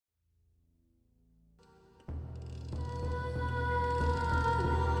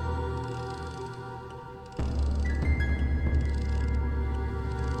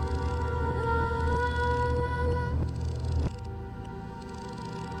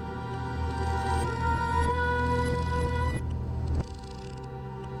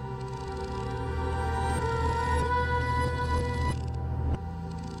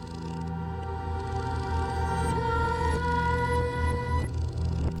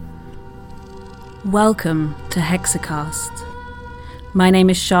Welcome to Hexacast. My name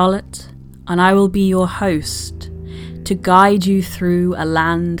is Charlotte, and I will be your host to guide you through a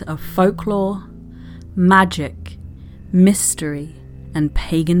land of folklore, magic, mystery, and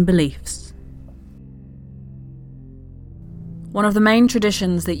pagan beliefs. One of the main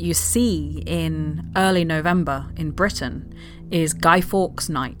traditions that you see in early November in Britain is Guy Fawkes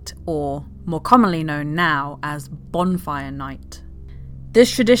Night, or more commonly known now as Bonfire Night. This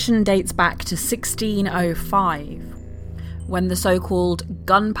tradition dates back to 1605, when the so-called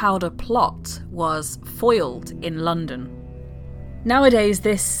Gunpowder Plot was foiled in London. Nowadays,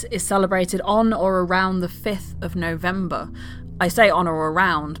 this is celebrated on or around the 5th of November. I say on or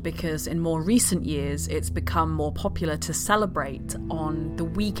around because in more recent years, it's become more popular to celebrate on the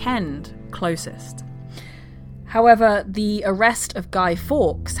weekend closest. However, the arrest of Guy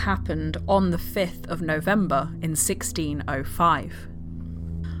Fawkes happened on the 5th of November in 1605.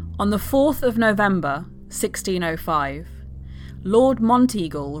 On the 4th of November, 1605, Lord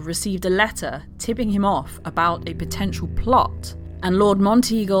Monteagle received a letter tipping him off about a potential plot, and Lord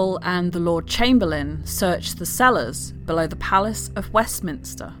Monteagle and the Lord Chamberlain searched the cellars below the Palace of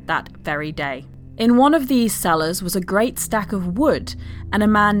Westminster that very day. In one of these cellars was a great stack of wood and a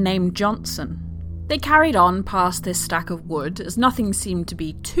man named Johnson. They carried on past this stack of wood as nothing seemed to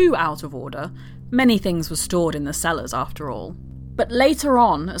be too out of order. Many things were stored in the cellars after all. But later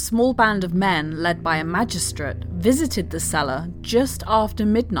on, a small band of men led by a magistrate visited the cellar just after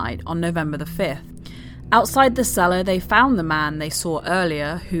midnight on November the 5th. Outside the cellar, they found the man they saw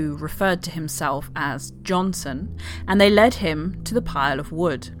earlier, who referred to himself as Johnson, and they led him to the pile of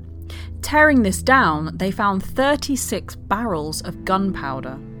wood. Tearing this down, they found 36 barrels of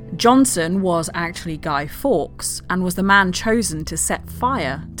gunpowder. Johnson was actually Guy Fawkes and was the man chosen to set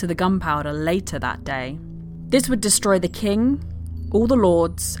fire to the gunpowder later that day. This would destroy the king, all the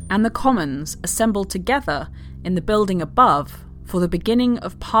lords, and the commons assembled together in the building above for the beginning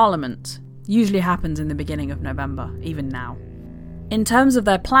of Parliament. Usually happens in the beginning of November, even now. In terms of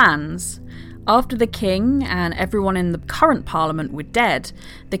their plans, after the king and everyone in the current Parliament were dead,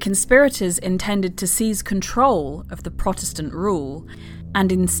 the conspirators intended to seize control of the Protestant rule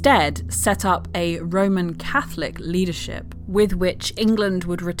and instead set up a Roman Catholic leadership with which England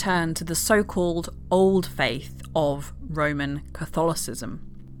would return to the so-called Old Faith of Roman Catholicism.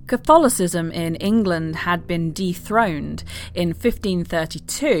 Catholicism in England had been dethroned in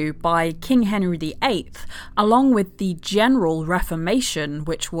 1532 by King Henry VIII, along with the General Reformation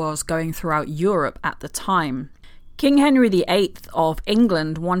which was going throughout Europe at the time. King Henry VIII of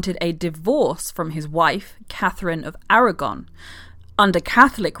England wanted a divorce from his wife, Catherine of Aragon. Under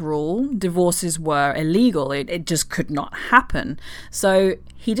Catholic rule, divorces were illegal. It just could not happen. So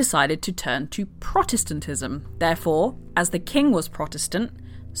he decided to turn to Protestantism. Therefore, as the king was Protestant,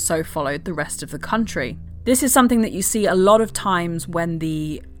 so followed the rest of the country. This is something that you see a lot of times when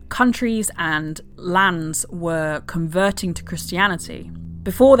the countries and lands were converting to Christianity.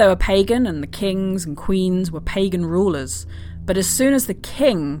 Before they were pagan and the kings and queens were pagan rulers, but as soon as the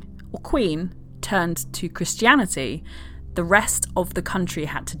king or queen turned to Christianity, the rest of the country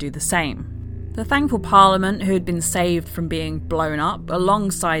had to do the same. The thankful Parliament, who had been saved from being blown up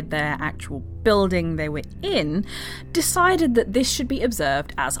alongside their actual building they were in, decided that this should be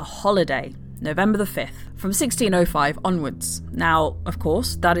observed as a holiday, November the 5th, from 1605 onwards. Now, of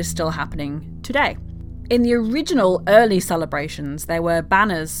course, that is still happening today. In the original early celebrations, there were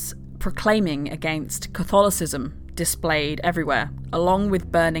banners proclaiming against Catholicism displayed everywhere, along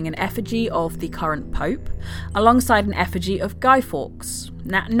with burning an effigy of the current Pope, alongside an effigy of Guy Fawkes.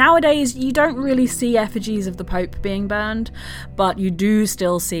 Nowadays, you don't really see effigies of the Pope being burned, but you do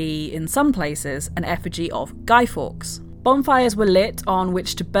still see, in some places, an effigy of Guy Fawkes. Bonfires were lit on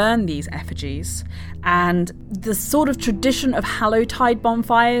which to burn these effigies, and the sort of tradition of Hallowtide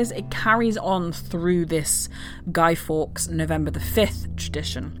bonfires, it carries on through this Guy Fawkes November the 5th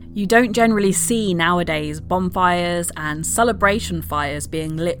tradition. You don't generally see nowadays bonfires and celebration fires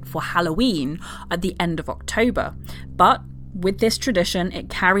being lit for Halloween at the end of October, but with this tradition it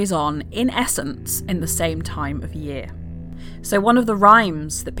carries on in essence in the same time of year. So one of the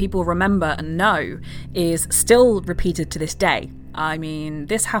rhymes that people remember and know is still repeated to this day. I mean,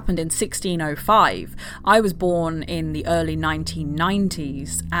 this happened in 1605. I was born in the early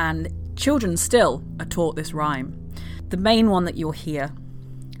 1990s, and children still are taught this rhyme. The main one that you'll hear: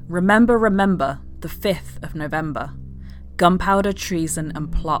 remember, remember, the 5th of November. Gunpowder, treason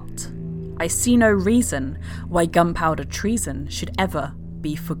and plot. I see no reason why gunpowder treason should ever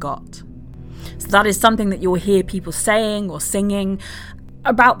be forgot. So that is something that you'll hear people saying or singing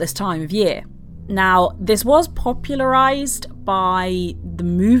about this time of year. Now, this was popularised by the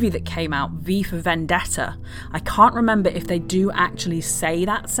movie that came out, V for Vendetta, I can't remember if they do actually say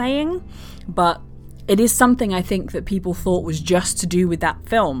that saying, but it is something I think that people thought was just to do with that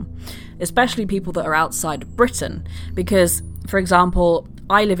film, especially people that are outside of Britain. Because, for example,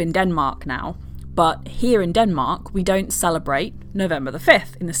 I live in Denmark now, but here in Denmark, we don't celebrate November the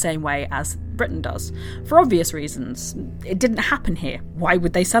 5th in the same way as Britain does. For obvious reasons. It didn't happen here. Why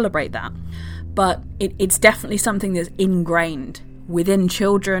would they celebrate that? But it's definitely something that's ingrained within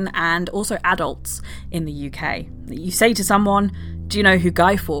children and also adults in the UK. You say to someone, do you know who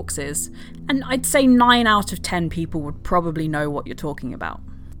Guy Fawkes is? And I'd say 9 out of 10 people would probably know what you're talking about.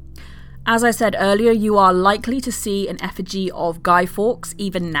 As I said earlier, you are likely to see an effigy of Guy Fawkes,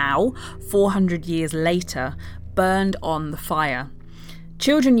 even now, 400 years later, burned on the fire.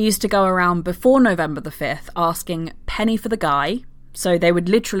 Children used to go around before November the 5th asking penny for the guy, so they would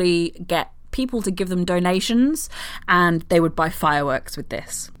literally get people to give them donations, and they would buy fireworks with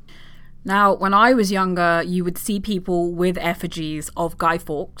this. Now, when I was younger, you would see people with effigies of Guy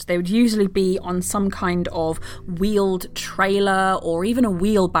Fawkes. They would usually be on some kind of wheeled trailer or even a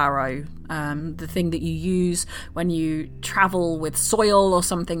wheelbarrow, the thing that you use when you travel with soil or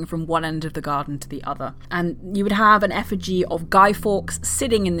something from one end of the garden to the other. And you would have an effigy of Guy Fawkes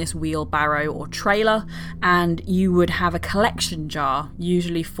sitting in this wheelbarrow or trailer, and you would have a collection jar,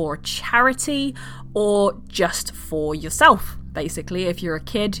 usually for a charity or just for yourself. Basically, if you're a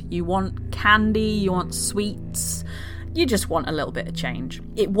kid, you want candy, you want sweets, you just want a little bit of change.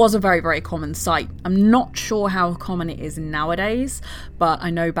 It was a very, very common sight. I'm not sure how common it is nowadays, but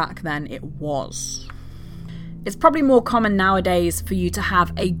I know back then it was. It's probably more common nowadays for you to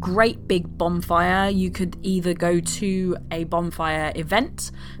have a great big bonfire. You could either go to a bonfire event.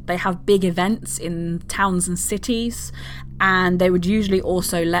 They have big events in towns and cities, and they would usually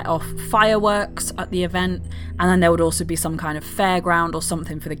also let off fireworks at the event, and then there would also be some kind of fairground or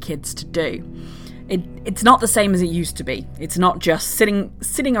something for the kids to do. It's not the same as it used to be. It's not just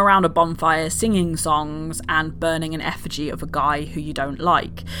sitting around a bonfire, singing songs and burning an effigy of a guy who you don't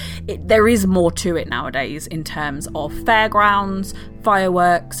like. There is more to it nowadays in terms of fairgrounds,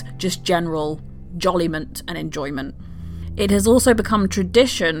 fireworks, just general jolliment and enjoyment. It has also become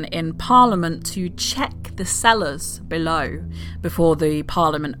tradition in Parliament to check the cellars below before the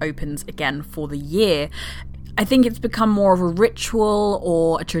Parliament opens again for the year. I think it's become more of a ritual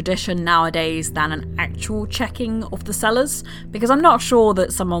or a tradition nowadays than an actual checking of the cellars, because I'm not sure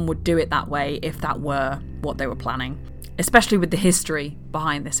that someone would do it that way if that were what they were planning, especially with the history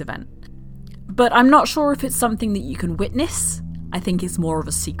behind this event. But I'm not sure if it's something that you can witness. I think it's more of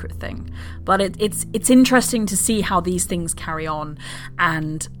a secret thing. But it's interesting to see how these things carry on,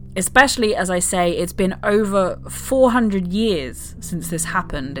 and especially, as I say, it's been over 400 years since this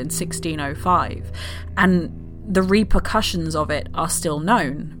happened in 1605, and the repercussions of it are still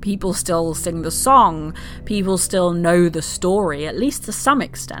known. People still sing the song, people still know the story, at least to some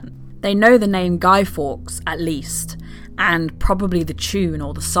extent. They know the name Guy Fawkes, at least, and probably the tune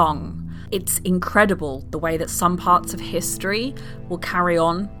or the song. It's incredible the way that some parts of history will carry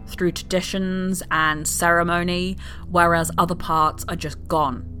on through traditions and ceremony, whereas other parts are just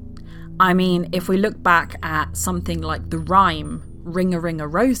gone. I mean, if we look back at something like the rhyme, Ring-a-Ring-a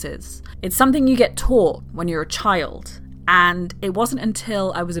Roses, it's something you get taught when you're a child. And it wasn't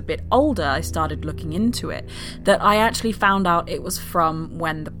until I was a bit older, I started looking into it, that I actually found out it was from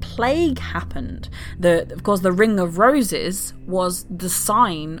when the plague happened. Of course, the ring of roses was the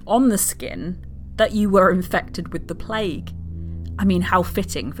sign on the skin that you were infected with the plague. I mean, how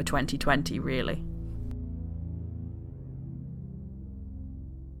fitting for 2020, really.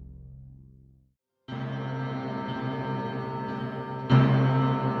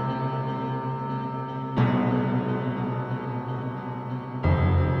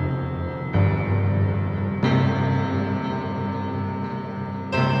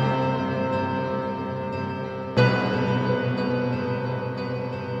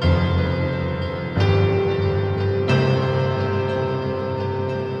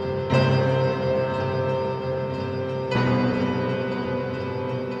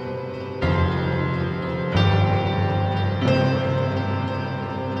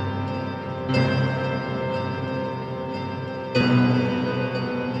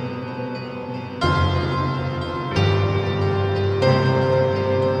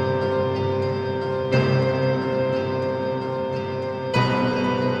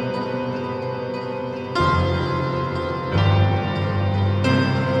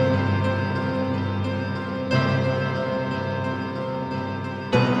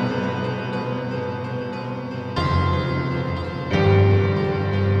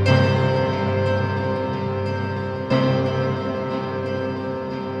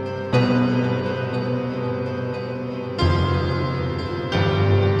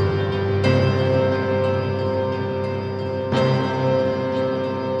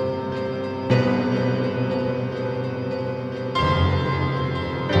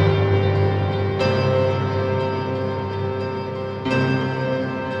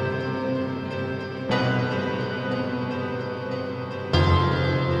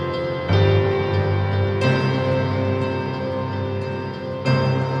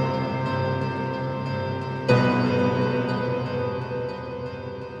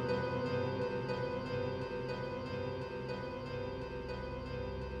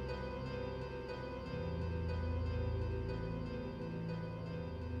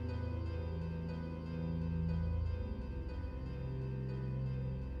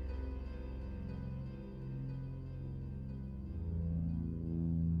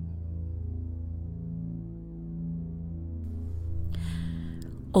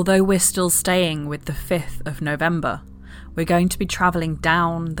 Although we're still staying with the 5th of November, we're going to be travelling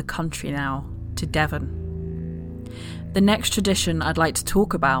down the country now to Devon. The next tradition I'd like to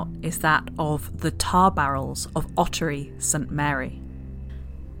talk about is that of the tar barrels of Ottery St Mary.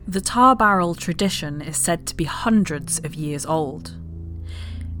 The tar barrel tradition is said to be hundreds of years old.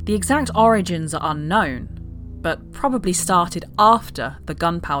 The exact origins are unknown, but probably started after the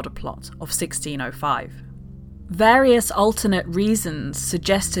Gunpowder Plot of 1605. Various alternate reasons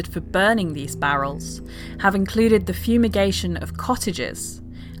suggested for burning these barrels have included the fumigation of cottages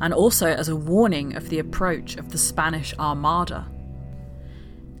and also as a warning of the approach of the Spanish Armada.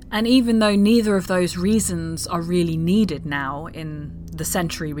 And even though neither of those reasons are really needed now in the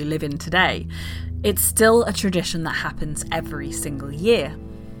century we live in today, it's still a tradition that happens every single year.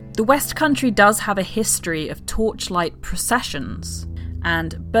 The West Country does have a history of torchlight processions,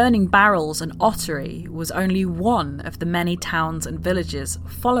 and burning barrels in Ottery was only one of the many towns and villages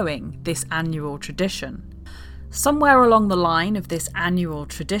following this annual tradition. Somewhere along the line of this annual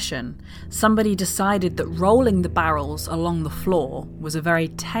tradition, somebody decided that rolling the barrels along the floor was a very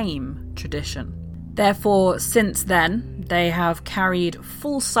tame tradition. Therefore, since then, they have carried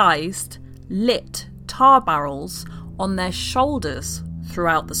full-sized, lit tar barrels on their shoulders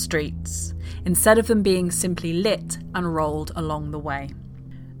throughout the streets, instead of them being simply lit and rolled along the way.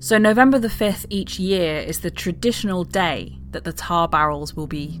 So November the 5th each year is the traditional day that the tar barrels will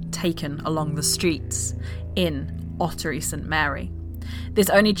be taken along the streets in Ottery St Mary. This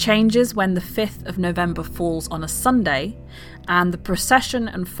only changes when the 5th of November falls on a Sunday, and the procession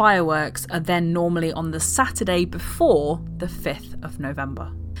and fireworks are then normally on the Saturday before the 5th of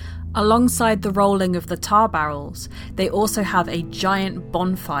November. Alongside the rolling of the tar barrels, they also have a giant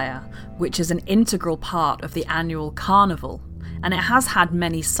bonfire, which is an integral part of the annual carnival, and it has had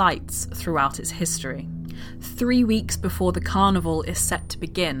many sites throughout its history. 3 weeks before the carnival is set to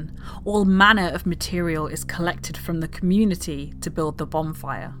begin, all manner of material is collected from the community to build the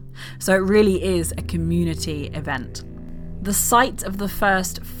bonfire, so it really is a community event. The sight of the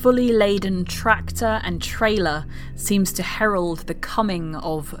first fully laden tractor and trailer seems to herald the coming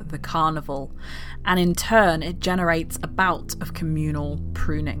of the carnival, and in turn it generates a bout of communal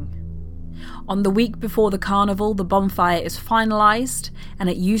pruning. On the week before the carnival, the bonfire is finalised,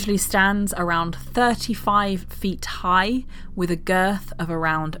 and it usually stands around 35 feet high with a girth of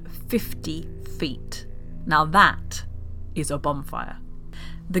around 50 feet. Now that is a bonfire.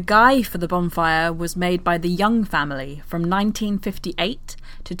 The guy for the bonfire was made by the Young family from 1958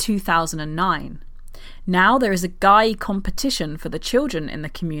 to 2009. Now there is a guy competition for the children in the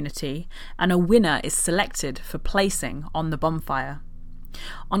community, and a winner is selected for placing on the bonfire.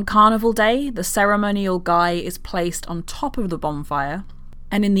 On Carnival Day, the ceremonial guy is placed on top of the bonfire,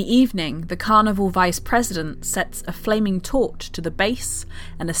 and in the evening, the carnival vice president sets a flaming torch to the base,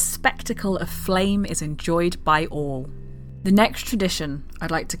 and a spectacle of flame is enjoyed by all. The next tradition I'd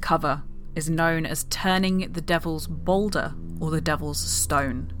like to cover is known as turning the devil's boulder or the devil's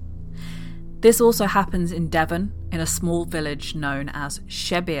stone. This also happens in Devon in a small village known as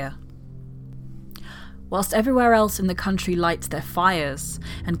Shebbeare. Whilst everywhere else in the country lights their fires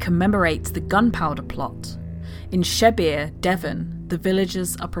and commemorates the Gunpowder Plot, in Shebbeare, Devon, the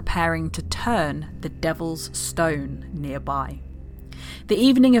villagers are preparing to turn the devil's stone nearby. The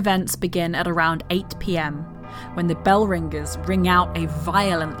evening events begin at around 8 p.m, when the bell ringers ring out a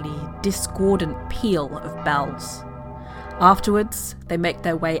violently discordant peal of bells. Afterwards, they make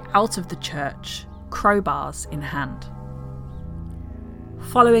their way out of the church, crowbars in hand.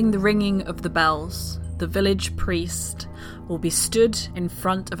 Following the ringing of the bells, the village priest will be stood in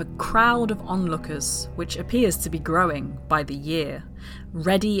front of a crowd of onlookers, which appears to be growing by the year,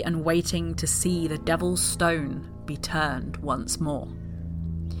 ready and waiting to see the devil's stone be turned once more.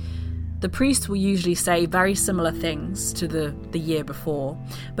 The priest will usually say very similar things to the year before,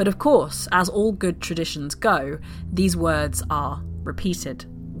 but of course, as all good traditions go, these words are repeated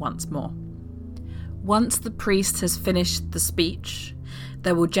once more. Once the priest has finished the speech,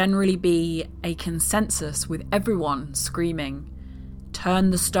 there will generally be a consensus with everyone screaming,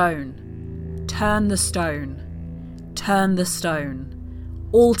 "Turn the stone, turn the stone, turn the stone,"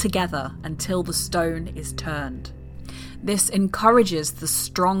 all together until the stone is turned. This encourages the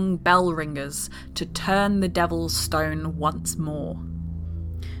strong bell ringers to turn the devil's stone once more.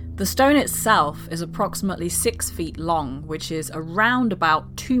 The stone itself is approximately 6 feet long, which is around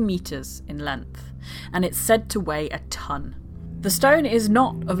about 2 meters in length, and it's said to weigh a ton. The stone is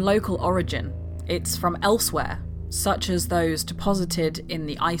not of local origin, it's from elsewhere, such as those deposited in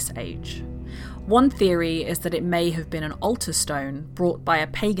the Ice Age. One theory is that it may have been an altar stone brought by a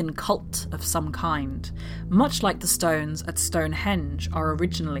pagan cult of some kind, much like the stones at Stonehenge are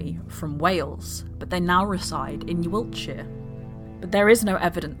originally from Wales, but they now reside in Wiltshire. But there is no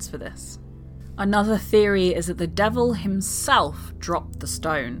evidence for this. Another theory is that the devil himself dropped the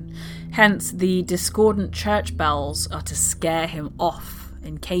stone, hence the discordant church bells are to scare him off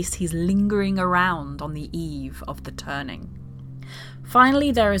in case he's lingering around on the eve of the turning.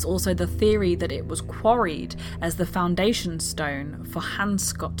 Finally, there is also the theory that it was quarried as the foundation stone for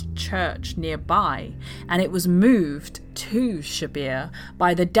Hanscott Church nearby, and it was moved to Shabir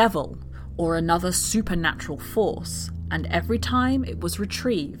by the devil or another supernatural force, and every time it was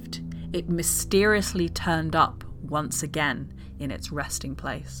retrieved, it mysteriously turned up once again in its resting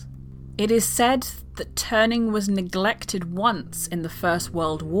place. It is said that turning was neglected once in the First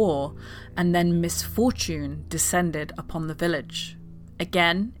World War, and then misfortune descended upon the village.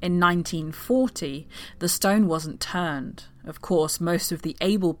 Again, in 1940, the stone wasn't turned. Of course, most of the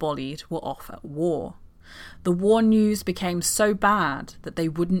able-bodied were off at war. The war news became so bad that they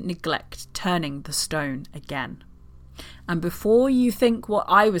wouldn't neglect turning the stone again. And before you think what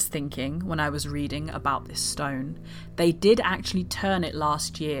I was thinking when I was reading about this stone, they did actually turn it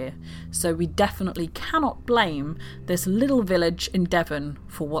last year, so we definitely cannot blame this little village in Devon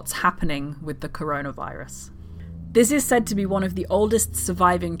for what's happening with the coronavirus. This is said to be one of the oldest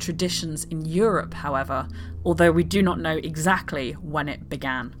surviving traditions in Europe, however, although we do not know exactly when it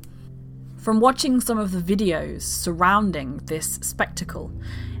began. From watching some of the videos surrounding this spectacle,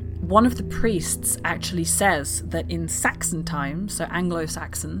 one of the priests actually says that in Saxon times, so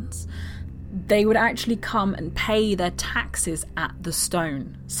Anglo-Saxons, they would actually come and pay their taxes at the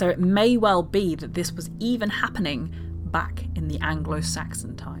stone. So it may well be that this was even happening back in the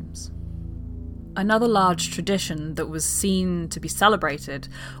Anglo-Saxon times. Another large tradition that was seen to be celebrated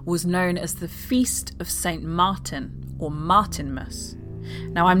was known as the Feast of St. Martin, or Martinmas.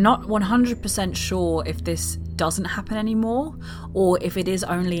 Now, I'm not 100% sure if this doesn't happen anymore, or if it is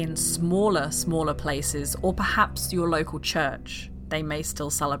only in smaller places, or perhaps your local church. They may still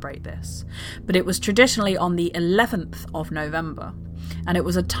celebrate this. But it was traditionally on the 11th of November, and it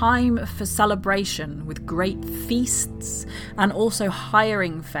was a time for celebration with great feasts and also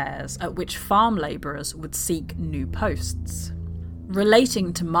hiring fairs at which farm labourers would seek new posts.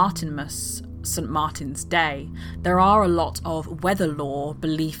 Relating to Martinmas, St. Martin's Day, there are a lot of weather lore,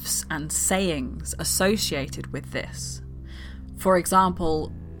 beliefs and sayings associated with this. For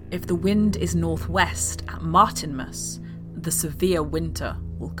example, if the wind is northwest at Martinmas, the severe winter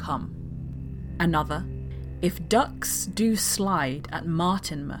will come. Another, if ducks do slide at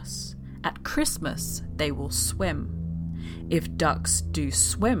Martinmas, at Christmas they will swim. If ducks do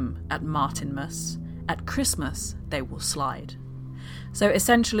swim at Martinmas, at Christmas they will slide. So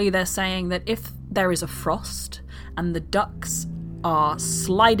essentially they're saying that if there is a frost and the ducks are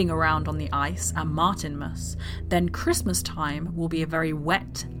sliding around on the ice at Martinmas, then Christmas time will be a very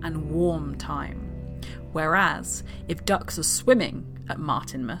wet and warm time. Whereas if ducks are swimming at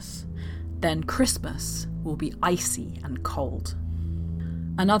Martinmas, then Christmas will be icy and cold.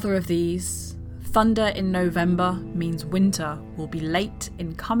 Another of these, thunder in November means winter will be late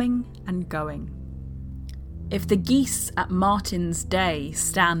in coming and going. If the geese at Martin's Day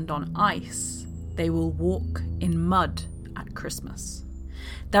stand on ice, they will walk in mud at Christmas.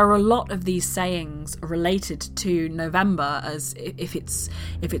 There are a lot of these sayings related to November, as if it's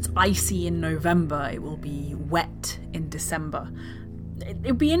icy in November, it will be wet in December.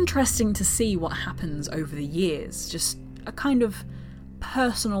 It'd be interesting to see what happens over the years, just a kind of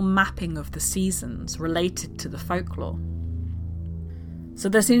personal mapping of the seasons related to the folklore. So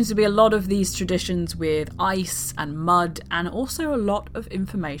there seems to be a lot of these traditions with ice and mud, and also a lot of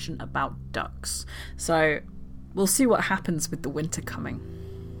information about ducks. So we'll see what happens with the winter coming.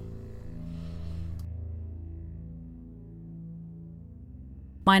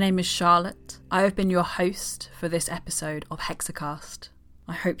 My name is Charlotte. I have been your host for this episode of Hexacast.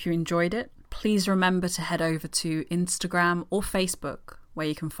 I hope you enjoyed it. Please remember to head over to Instagram or Facebook, where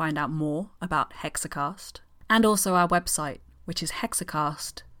you can find out more about Hexacast, and also our website, which is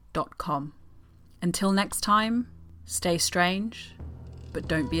hexacast.com. Until next time, stay strange, but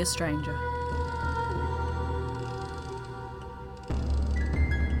don't be a stranger.